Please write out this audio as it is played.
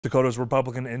Dakota's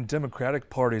Republican and Democratic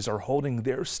parties are holding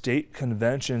their state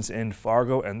conventions in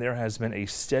Fargo, and there has been a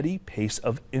steady pace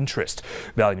of interest.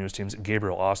 Valley News Team's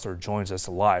Gabriel Osler joins us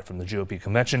live from the GOP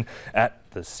convention at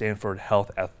the Sanford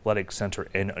Health Athletic Center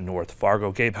in North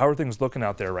Fargo. Gabe, how are things looking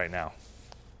out there right now?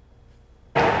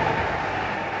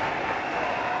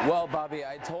 Well, Bobby,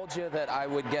 I told you that I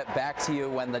would get back to you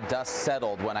when the dust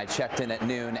settled when I checked in at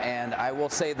noon, and I will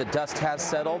say the dust has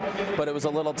settled, but it was a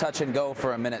little touch and go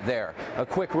for a minute there. A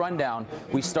quick rundown.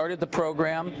 We started the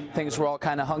program. Things were all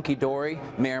kind of hunky-dory.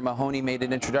 Mayor Mahoney made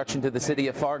an introduction to the city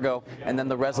of Fargo, and then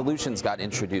the resolutions got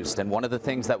introduced. And one of the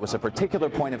things that was a particular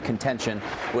point of contention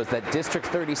was that District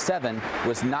 37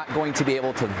 was not going to be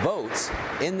able to vote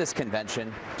in this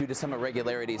convention due to some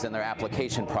irregularities in their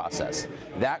application process.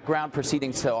 That ground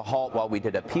proceeding to a halt while we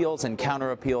did appeals and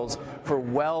counter appeals for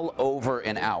well over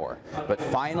an hour. But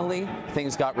finally,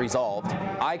 things got resolved.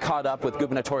 I caught up with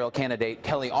gubernatorial candidate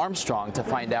Kelly Armstrong to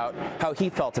find out how he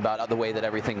felt about the way that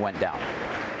everything went down.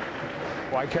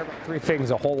 Well, I care about three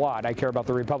things a whole lot. I care about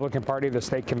the Republican Party, the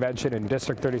state convention, and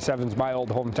District 37 is my old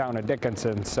hometown of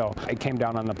Dickinson. So it came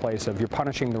down on the place of you're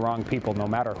punishing the wrong people, no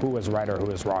matter who is right or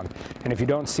who is wrong. And if you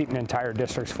don't seat an entire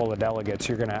district full of delegates,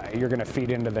 you're gonna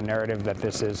feed into the narrative that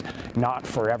this is not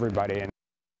for everybody.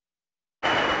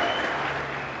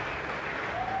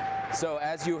 So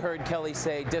as you heard Kelly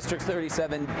say, District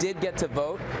 37 did get to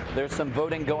vote. There's some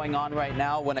voting going on right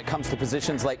now when it comes to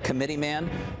positions like committeeman.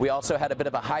 We also had a bit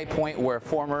of a high point where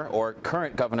former or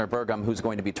current Governor Burgum, who's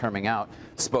going to be terming out,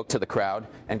 spoke to the crowd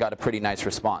and got a pretty nice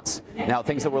response. Now,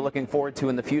 things that we're looking forward to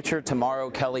in the future. Tomorrow,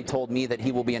 Kelly told me that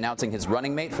he will be announcing his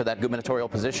running mate for that gubernatorial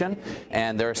position,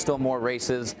 and there are still more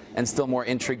races and still more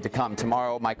intrigue to come.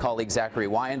 Tomorrow, my colleague Zachary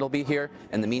Wyand will be here.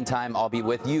 In the meantime, I'll be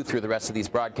with you through the rest of these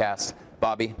broadcasts.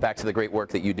 Bobby, back to the great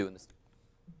work that you do in this.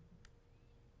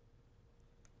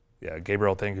 Yeah,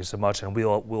 Gabriel, thank you so much. And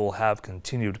we'll have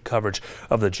continued coverage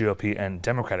of the GOP and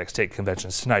Democratic state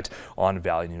conventions tonight on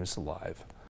Valley News Live.